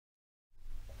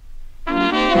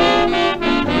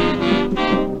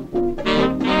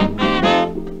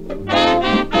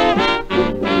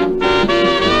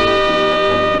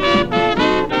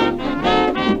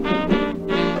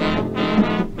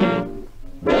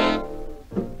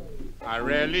I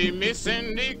really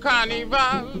missing the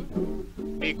carnival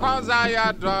because I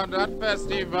adore that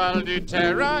festival. The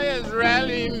terror is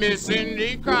really missing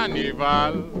the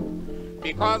carnival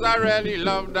because I really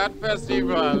love that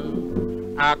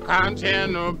festival. I can't hear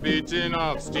no beating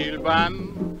of steel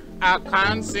band. I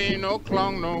can't see no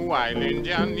clown, no wild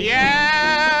Indian.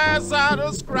 Yes, I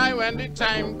just cry when the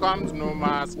time comes. No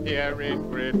mask here in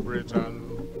Great Britain.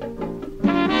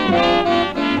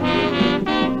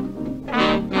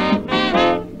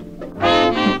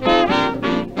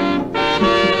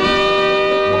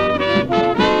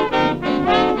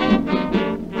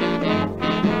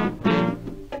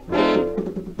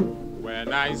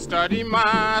 When I study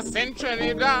maths in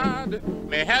Trinidad,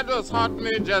 my head was hot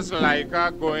me just like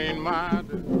a going mad.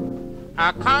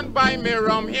 I can't buy me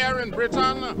rum here in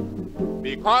Britain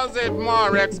because it's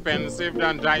more expensive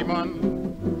than diamond.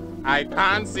 I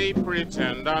can't see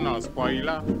pretender nor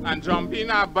spoiler and jump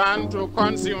in a band to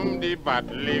consume the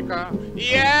bad liquor.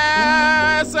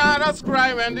 Yes, I just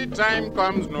cry when the time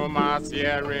comes. No mass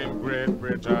here in Great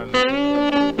Britain.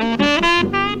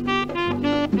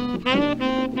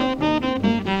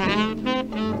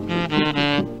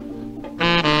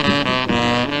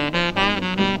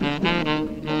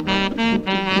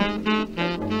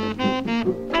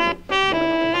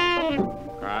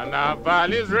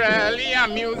 Carnival is really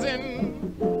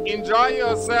amusing. Enjoy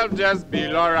yourself, just be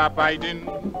law-abiding.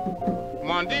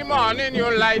 Monday morning you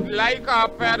light like a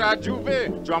feather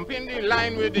juve, jump in the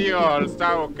line with the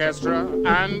all-star orchestra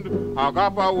and hug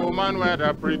up a woman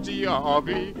whether pretty or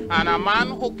ugly, and a man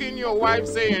hooking your wife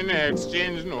saying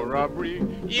exchange no robbery.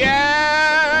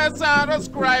 Yes, I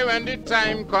just cry when the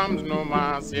time comes. No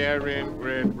mass here in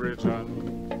Great Britain.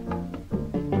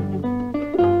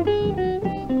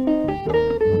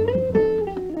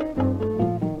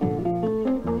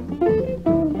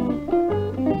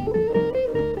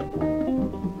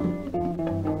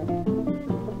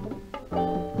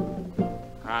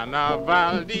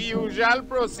 Carnival, the usual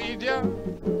procedure.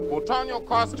 Put on your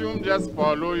costume, just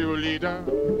follow your leader.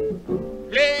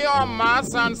 Play your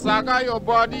mass and saga your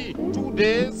body. 2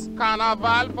 days,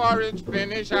 carnival for it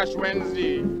finish Ash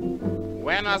Wednesday.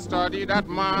 When I study that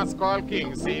mass called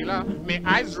King Sailor, my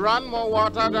eyes run more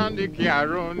water than the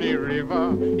Caroni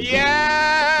River.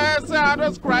 Yes, I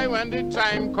just cry when the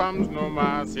time comes. No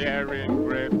mass here in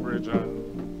Great Britain.